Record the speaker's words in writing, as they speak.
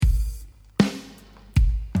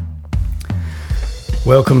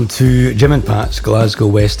Welcome to Jim and Pat's Glasgow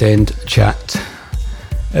West End Chat.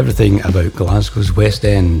 Everything about Glasgow's West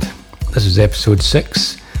End. This is episode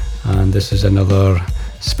 6, and this is another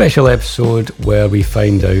special episode where we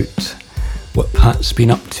find out what Pat's been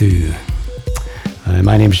up to.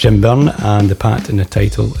 My name's Jim Byrne, and the Pat in the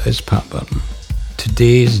title is Pat Byrne.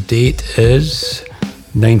 Today's date is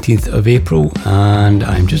 19th of April, and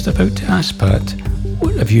I'm just about to ask Pat,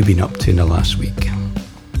 what have you been up to in the last week?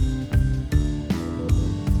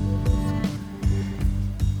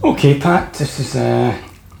 Okay, Pat, this is our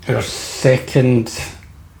second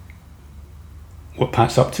what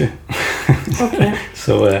Pat's up to. Okay.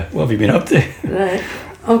 So, what have you been up to? Right.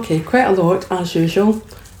 Okay, quite a lot as usual.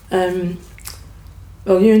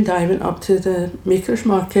 Well, you and I went up to the Makers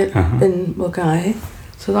Market in Mulgai,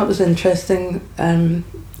 so that was interesting.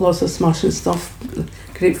 Lots of smashing stuff,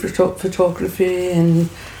 great photography, and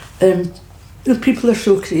the people are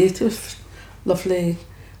so creative, lovely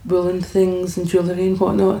woolen things and jewellery and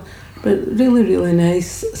whatnot, but really, really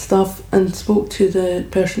nice stuff. And spoke to the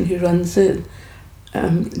person who runs it,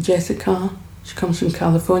 Jessica. She comes from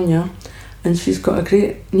California, and she's got a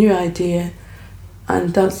great new idea,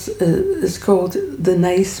 and that's it's called the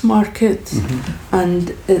Nice Market.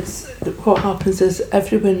 And it's what happens is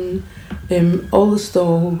everyone, all the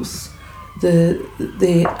stalls,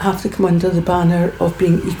 they have to come under the banner of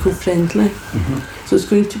being eco-friendly. So it's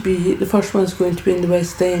going to be, the first one's going to be in the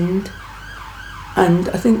West End, and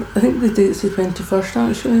I think the date's the 21st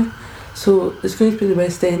actually. So it's going to be in the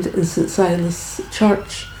West End in St Silas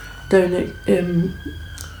Church down at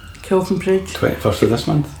Kelvin Bridge. 21st of this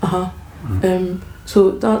month?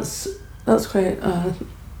 So that's quite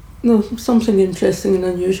something interesting and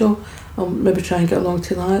unusual. I'll maybe try and get along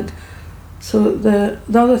to that. So the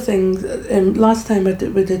other thing, last time we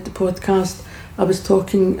did the podcast, I was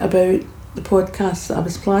talking about the podcast that I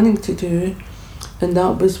was planning to do, and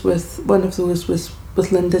that was one of those was with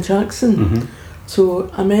Linda Jackson. So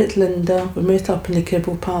I met Linda, we met up in the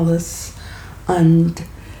Kibble Palace, and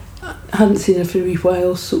I hadn't seen her for a wee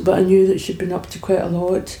while, but I knew that she'd been up to quite a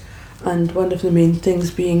lot, and one of the main things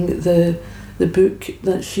being the book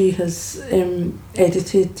that she has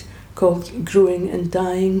edited called Growing and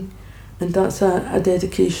Dying. And that's a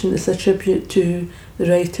dedication, it's a tribute to the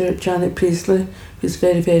writer Janet Priestley, who's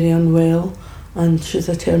very, very unwell, and she's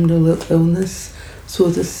a terminal illness.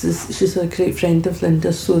 So she's a great friend of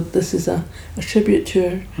Linda's, so this is a tribute to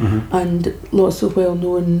her. And lots of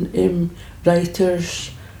well-known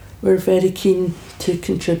writers were very keen to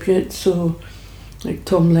contribute, so like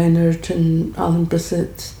Tom Leonard and Alan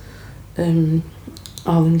Bissett, Alan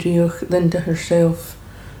Rioch, Linda herself.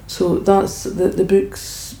 So that's the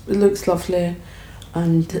books. It looks lovely,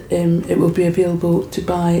 and it will be available to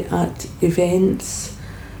buy at events.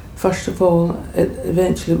 First of all,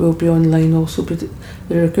 eventually it will be online also, but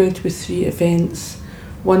there are going to be 3 events.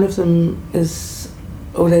 One of them is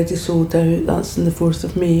already sold out, that's on the 4th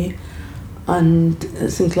of May, and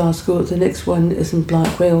it's in Glasgow. The next one is in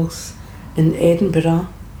Blackwells in Edinburgh,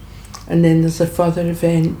 and then there's a further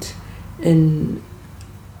event in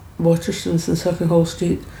Waterstones in Second Hall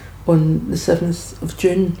Street on the 7th of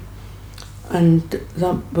June, and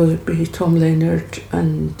that will be Tom Leonard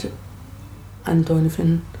and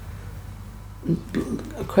Donovan,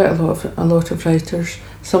 quite a lot of writers,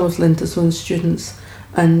 some of Linda's own students,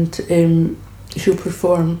 and she'll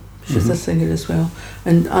perform. She's a singer as well,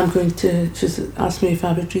 and she's asked me if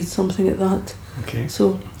I would read something at that. Okay.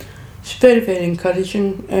 So she's very, very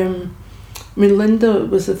encouraging. Linda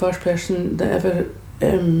was the first person that ever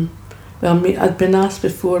I'd been asked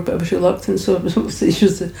before, but I was reluctant, so she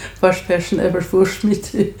was the first person that ever forced me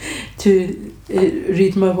to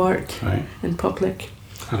read my work in public.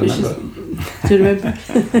 I remember. Do you remember?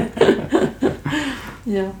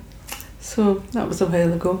 Yeah. So that was a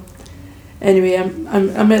while ago. Anyway,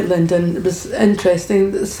 I met Linda, and it was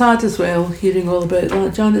interesting. It's sad as well hearing all about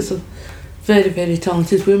that. Janet's a very, very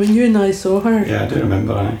talented woman. You and I saw her. Yeah, I do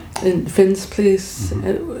remember. In Finn's Place.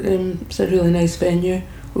 It's a really nice venue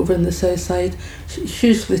over on the south side. She's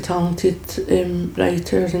hugely talented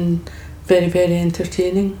writer and very, very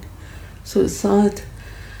entertaining. So it's sad,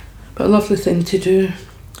 but a lovely thing to do.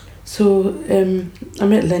 So I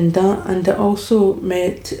met Linda, and I also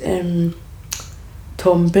met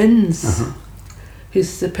Tom Binns,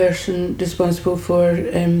 who's the person responsible for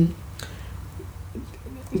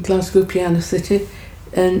Glasgow Piano City,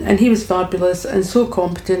 and he was fabulous and so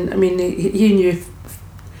competent. I mean, he knew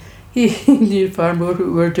far more what we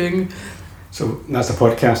were doing. So that's a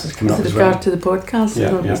podcast that's coming up as well. With regard to the podcast,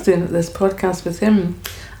 I was doing this podcast with him,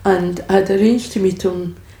 and I had arranged to meet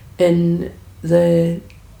him in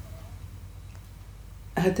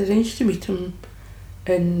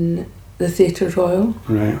in the Theatre Royal.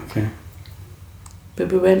 Right, okay.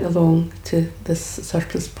 But we went along to this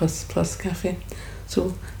Surplus Plus Cafe.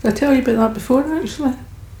 So, did I tell you about that before, actually?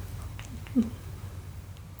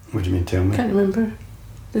 What do you mean, tell me? Can't remember.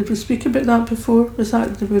 Did we speak about that before?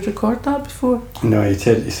 Did we record that before? No, you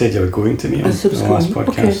said you were going to me on the last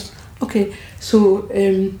podcast. Okay. So,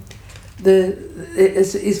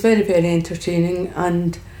 it's very, very entertaining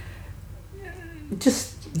and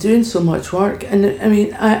just doing so much work. And I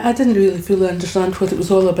mean, I didn't really fully understand what it was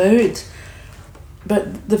all about.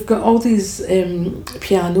 But they've got all these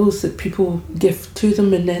pianos that people gift to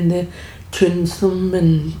them, and then they tunes them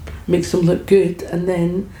and makes them look good, and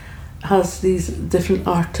then has these different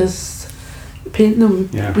artists paint them.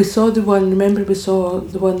 Yeah. We saw the one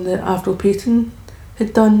that Avril Payton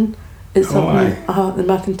had done. It's up in the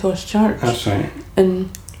Macintosh Church. That's right.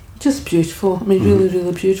 And just beautiful. I mean, really,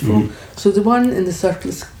 really beautiful. So the one in the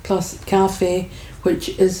Surplus Plus Cafe, which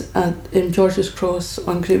is at George's Cross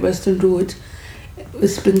on Great Western Road,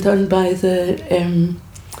 it's been done by the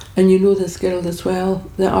and you know this girl as well,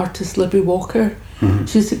 the artist Libby Walker.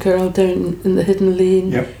 She's the girl down in the Hidden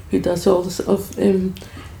Lane who does all this of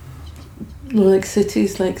like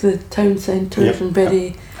cities, like the town centres, and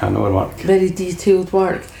very detailed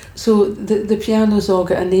work. So the piano's all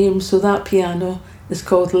got a name. So that piano is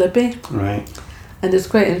called Libby. Right. And it's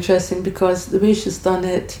quite interesting because the way she's done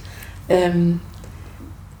it,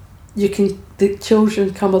 the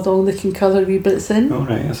children come along, they can colour wee bits in. Oh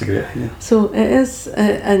right, that's a great idea. So it is,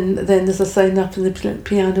 and then there's a sign up in the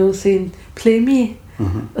piano saying "Play Me."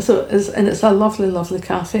 So it's a lovely, lovely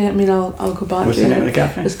cafe. I mean, I'll go back. What's the name of the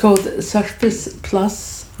cafe? It's called Surface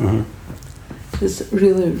Plus. It's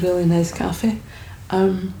really, really nice cafe.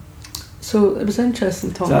 So it was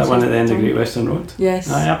interesting talking. Is that one at the end of Great Western Road?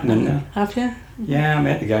 Yes. I happened in there. Have you? Yeah, I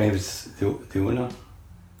met the guy who was the owner.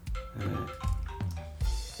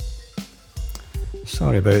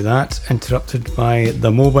 Sorry about that. Interrupted by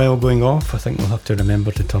the mobile going off. I think we'll have to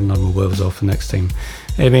remember to turn our mobiles off the next time.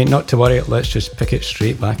 Anyway, not to worry, let's just pick it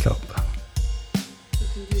straight back up. So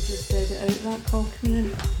can you just edit out that call coming in?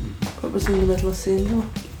 What was in the middle of saying though?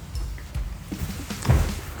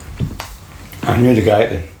 I knew the guy at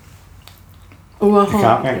the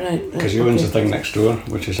cafe, right. because he owns the thing next door,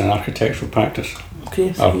 which is an architectural practice.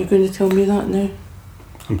 Okay, so you're going to tell me that now?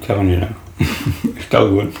 I'm telling you now. Still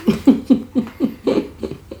going.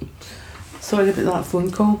 Sorry about that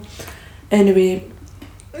phone call. Anyway,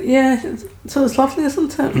 yeah, so it's lovely,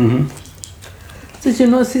 isn't it? Did you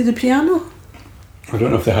not see the piano? I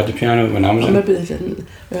don't know if they had the piano when I was in. Maybe they didn't.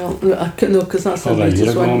 Well, I couldn't know because that's the Probably a year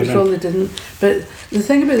latest ago one. I was They in. probably didn't. But the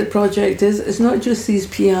thing about the project is, it's not just these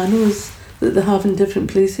pianos that they have in different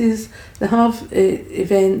places. They have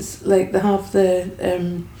events, like they have the,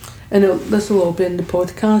 and this will all be in the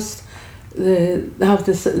podcast, they have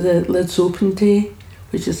the Lids Open Day,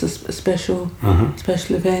 which is a special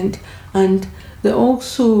event. And they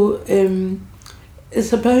also,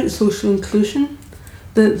 it's about social inclusion.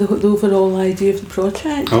 The overall idea of the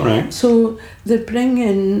project. Oh, right. So they bring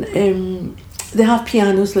in, they have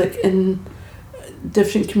pianos like in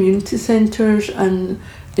different community centres and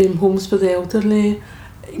homes for the elderly,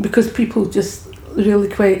 because people just really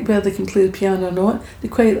quite, whether they can play the piano or not,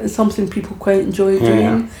 it's something people quite enjoy doing.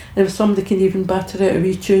 Yeah. And if somebody can even batter out a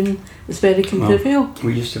wee tune, it's very convivial. Well,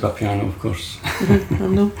 we used to have a piano, of course. I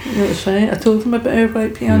know, that's right. I told them about our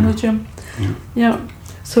white piano, Jim. Yeah.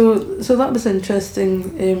 So that was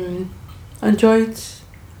interesting. I enjoyed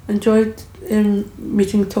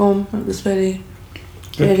meeting Tom. It was very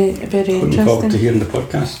interesting. Looking forward to hearing the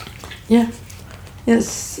podcast. Yeah,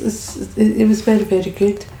 yes, it was very, very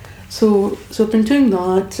good. So I've been doing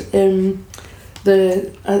that.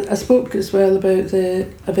 I spoke as well about the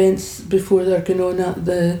events before they're going on at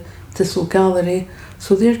the Thistle Gallery.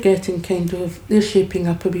 So they're getting they're shaping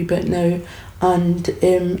up a wee bit now. And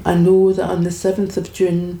I know that on the 7th of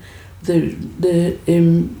June, the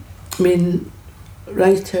main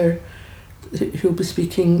writer who'll be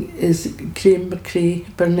speaking is Graham McCrae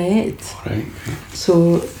Burnett. Right.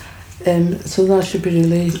 So that should be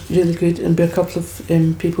really, really good, and be a couple of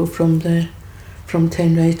people from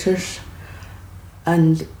 10 Writers,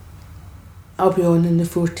 and I'll be on the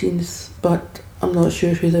 14th, but I'm not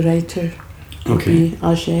sure who the writer will be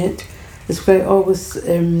as yet. It's quite always.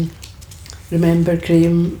 Remember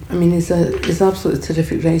Graham, I mean, he's absolutely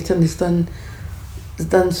terrific writer, and he's done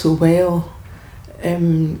so well.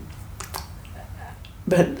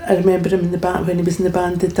 But I remember him in the band when he was in the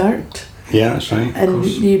band The Dirt. Yeah, that's right. And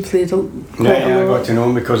you played quite a lot. I got to know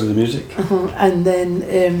him because of the music. And then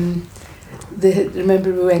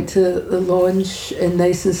remember we went to the lounge in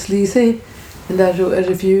Nice and Sleazy, and I wrote a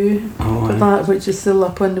review for that, which is still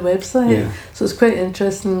up on the website. Yeah. So it's quite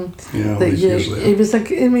interesting. Yeah, That he was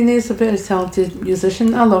like, I mean, he's a very talented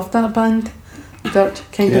musician. I love that band. That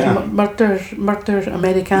kind of murder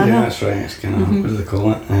Americana. Yeah, that's right. It's kind of what do they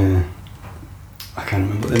call it? I can't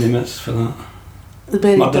remember what the name is for that.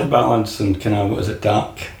 Murder ballads and kind of, what is it,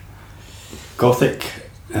 dark, gothic,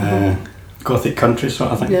 gothic country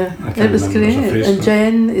sort of thing. Yeah, it was great. And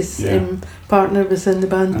Jen, his partner, was in the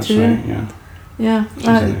band that's too. Right, yeah. Yeah,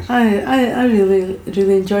 I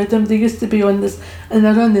really enjoyed them. They used to be on this, and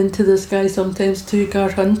I run into this guy sometimes too, Gar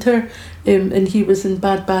Hunter, and he was in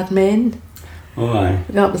Bad Men. Oh, aye.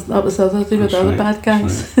 That was the other thing with the other bad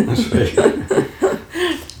guys. That's right.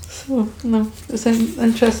 So, no, it's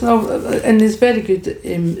interesting. And he's very good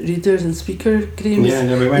reader and speaker, Graham.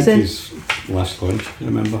 Yeah, we went to his last launch, if you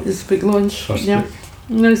remember. His big launch, First yeah. week.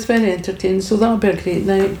 No, it's very entertaining, so that'll be a great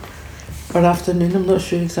night. Or afternoon, I'm not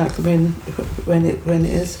sure exactly when it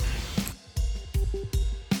is.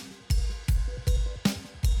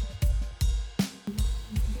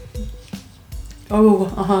 I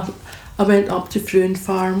went up to Fruin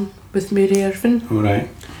Farm with Mary Irvin. All right.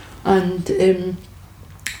 And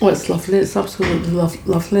it's lovely. It's absolutely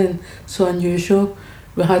lovely and so unusual.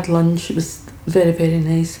 We had lunch. It was very, very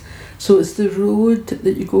nice. So it's the road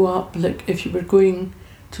that you go up, like if you were going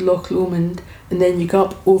to Loch Lomond, and then you go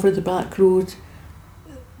up over the back road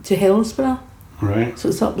to Helensburgh. Right. So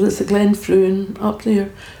it's a Glen Fruin up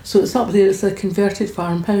there. So it's up there. It's a converted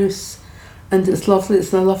farmhouse. And it's lovely.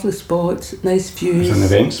 It's in a lovely spot. Nice views. There's an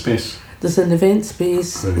event space. There's an event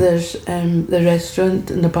space. Right. There's the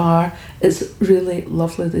restaurant and the bar. It's really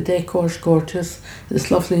lovely. The decor's gorgeous.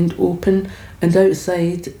 It's lovely and open. And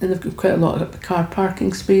outside, and they've got quite a lot of car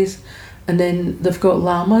parking space. And then they've got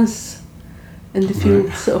llamas in the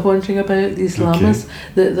field, sort of wandering about. These llamas.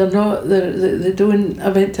 They're not. They don't. I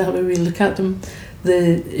went to have a wee look at them.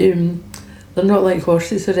 They're not like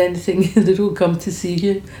horses or anything. They don't come to see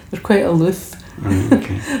you. They're quite aloof.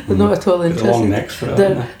 They're not at all interested. Long necks for it.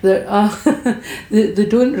 They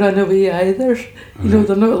don't run away either. You know,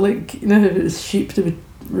 they're not like, you know, if it was sheep they would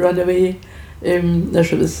run away.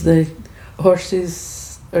 If it was the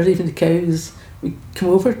horses or even the cows would come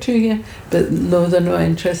over to you. But no, they're not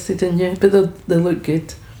interested in you. But they look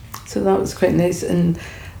good. So that was quite nice. And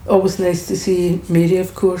always nice to see Mary,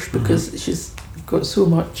 of course, because she's got so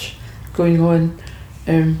much going on.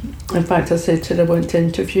 In fact, I said to her, I want to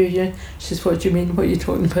interview you. She says, what do you mean? What are you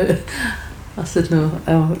talking about? I said, no,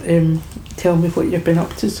 tell me what you've been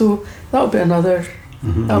up to. So that'll be another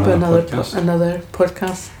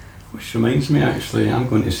podcast. Which reminds me, actually, I'm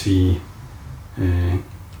going to see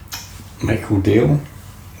Michael Dale,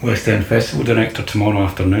 West End Festival Director, tomorrow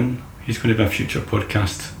afternoon. He's going to be a future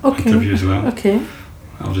podcast interview as well. Okay.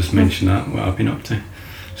 I'll just mention that, what I've been up to.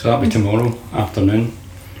 So that'll be tomorrow afternoon.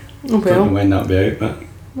 Oh, well. Don't know when that'll be out, but...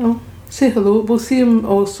 No. Say hello. We'll see him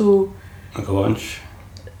also... At the launch.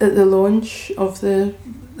 At the launch of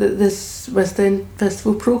this West End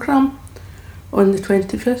Festival programme on the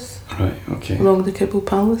 25th. Right, okay. Along the Kibble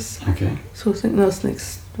Palace. Okay. So I think that's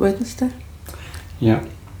next Wednesday. Yeah.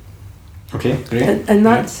 Okay, great. And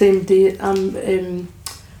that same day,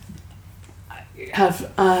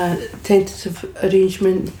 have a tentative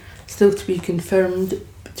arrangement still to be confirmed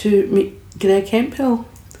to meet Greg Hemphill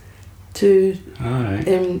to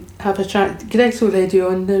have a chat. Greg's already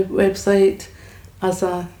on the website as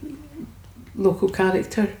a local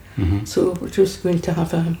character, so we're just going to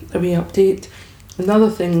have a wee update. Another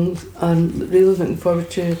thing I'm really looking forward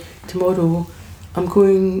to tomorrow, I'm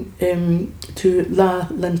going to La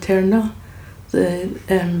Lanterna, the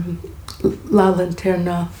La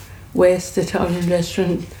Lanterna West Italian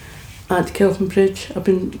restaurant at Kelvin Bridge.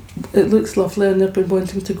 It looks lovely and I've been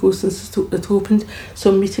wanting to go since it opened.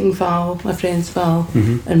 So I'm meeting Val, my friends Val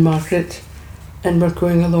and Margaret, and we're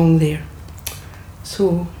going along there.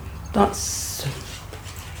 So that's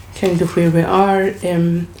kind of where we are.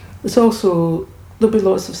 There's also, there'll be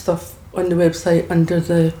lots of stuff on the website under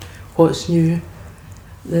the What's New,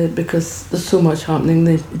 because there's so much happening.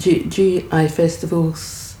 The GI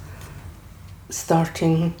Festival's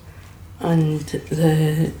starting, and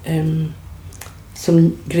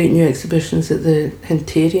some great new exhibitions at the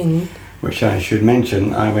Hunterian. Which I should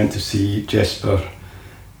mention, I went to see Jesper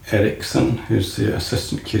Eriksson, who's the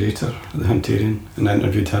assistant curator at the Hunterian, and I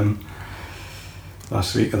interviewed him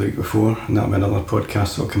last week or the week before, and that'll be another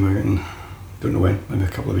podcast that'll come out in, don't know when, maybe a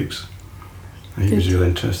couple of weeks. And he was really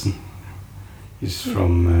interesting. He's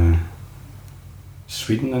from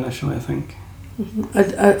Sweden initially, I think.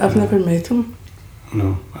 I've never met him.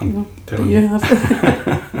 No, I'm telling you. You have.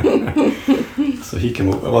 So he came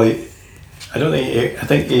over. Well, I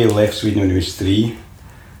think he left Sweden when he was 3,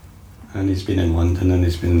 and he's been in London and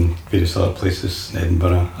he's been in various other places, in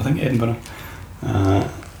Edinburgh. I think Edinburgh.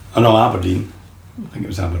 Aberdeen. I think it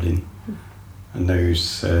was Aberdeen. And now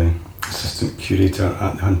he's assistant curator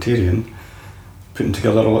at the Hunterian, putting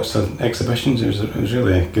together lots of exhibitions. It was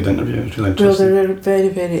really a good interview. It was really interesting. Well, there are very,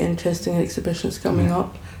 very interesting exhibitions coming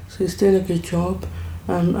up, so he's doing a good job.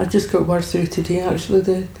 I just got word through today, actually.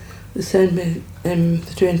 They sent me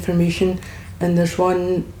through information, and there's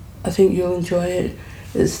one, I think you'll enjoy it.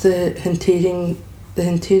 It's the Hunterian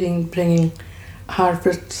bringing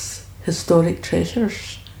Harvard's historic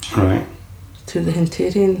treasures to the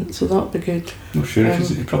Hunterian, so that'll be good. Not sure if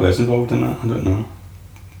he probably is involved in that, I don't know.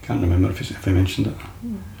 Can't remember if I mentioned it.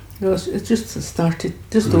 No, it's just started,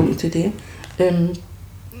 just opened today. And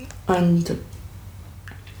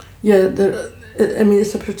yeah,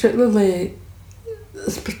 it's a particularly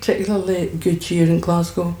good year in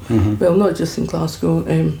Glasgow. Well, not just in Glasgow,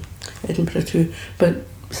 Edinburgh too, but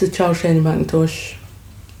it's the Charles Henry Mackintosh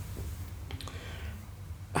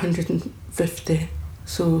 150.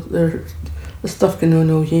 So there's stuff going on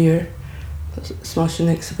all year, smashing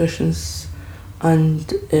exhibitions,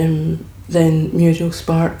 and then Muriel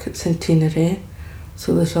Spark at Centenary.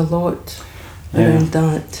 So there's a lot around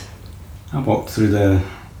that. I walked through the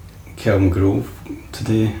Kelvin Grove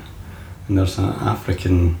today, and there's an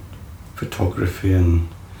African photography and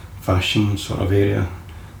fashion sort of area,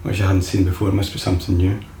 which I hadn't seen before. It must be something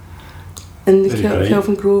new. In the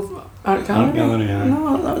Kelvin Grove Art Gallery? Art Gallery, yeah.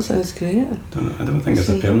 No, that sounds great. I don't think it's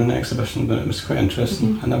a permanent exhibition, but it was quite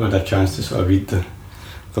interesting. I never had a chance to sort of read the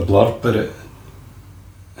blurb, but it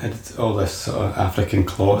had all this sort of African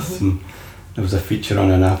cloth, and there was a feature on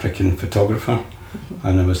an African photographer,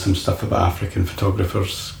 and there was some stuff about African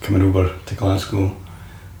photographers coming over to Glasgow,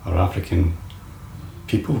 or African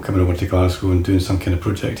people coming over to Glasgow and doing some kind of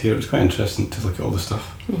project here. It was quite interesting to look at all the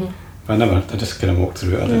stuff. But I just kind of walked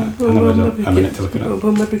through it. I never had a minute to look at it.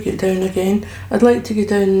 We'll maybe get down again. I'd like to get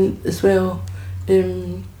down as well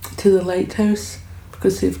to the Lighthouse,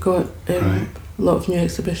 because they've got a lot of new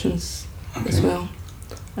exhibitions as well,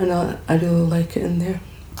 and I really like it in there.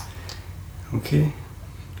 Okay.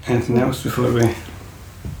 Anything else before we...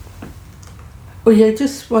 Oh yeah,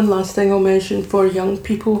 just one last thing I'll mention for young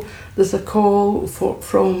people. There's a call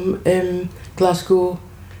from Glasgow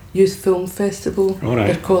Youth Film Festival.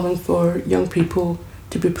 They're calling for young people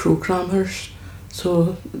to be programmers.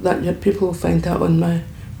 So that people will find that on my...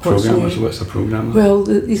 Programmers? What's a programmer? Well,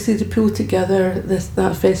 you see, they pull together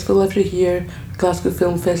that festival every year, Glasgow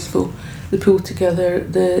Film Festival. They pull together,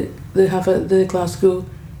 they have the Glasgow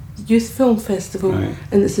Youth Film Festival,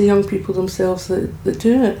 and it's the young people themselves that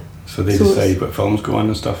do it. So they decide what films go on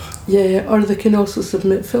and stuff? Yeah, or they can also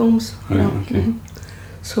submit films.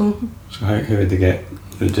 So how would they get...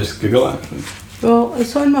 They just Google it? Well,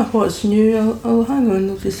 it's on my What's New. I'll hang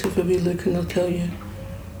on, I'll just have a wee look and I'll tell you.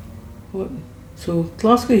 So,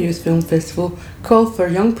 Glasgow Youth Film Festival, call for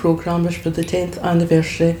young programmers for the 10th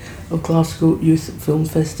anniversary of Glasgow Youth Film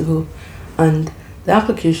Festival. And the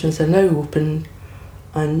applications are now open,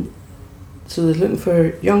 and so they're looking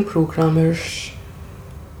for young programmers.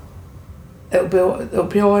 It'll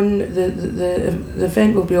be on, the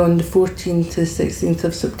event will be on the 14th to 16th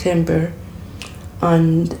of September,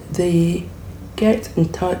 and they get in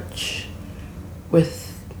touch with...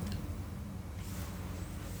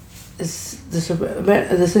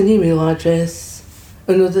 There's an email address,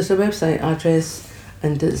 there's a website address,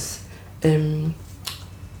 and it's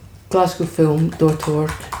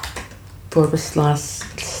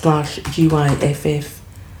glasgowfilm.org/GYFF.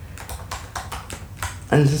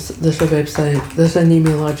 And there's a website, there's an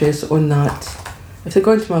email address on that. If they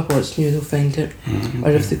go into my What's New, they'll find it.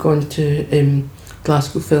 Or if they go into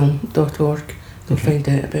glasgowfilm.org, they'll find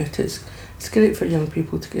out about it. It's great for young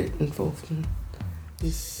people to get involved in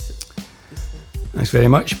these things. Thanks very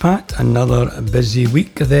much, Pat. Another busy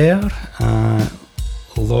week there.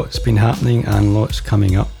 Lots been happening and lots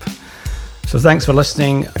coming up. So thanks for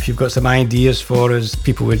listening. If you've got some ideas for us,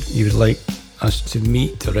 people you would like us to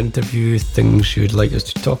meet or interview, things you'd like us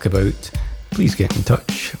to talk about, please get in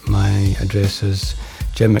touch. My address is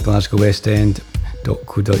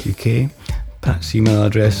jim@glasgowwestend.co.uk. Pat's email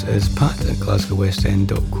address is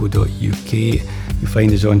pat@glasgowwestend.co.uk. You'll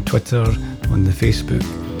find us on Twitter, on the Facebook.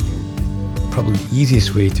 Probably the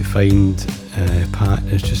easiest way to find Pat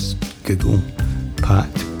is just Google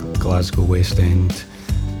Pat Glasgow West End,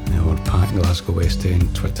 or Pat Glasgow West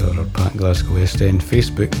End Twitter, or Pat Glasgow West End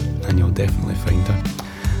Facebook, and you'll definitely find her.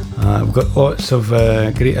 We've got lots of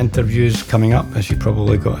great interviews coming up, as you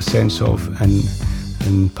probably got a sense of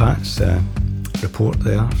in Pat's report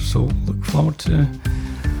there, so look forward to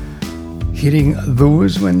hearing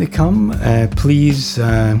those when they come. Please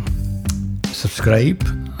subscribe.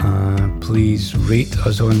 Please rate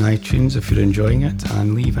us on iTunes if you're enjoying it,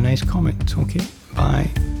 and leave a nice comment. Okay, bye.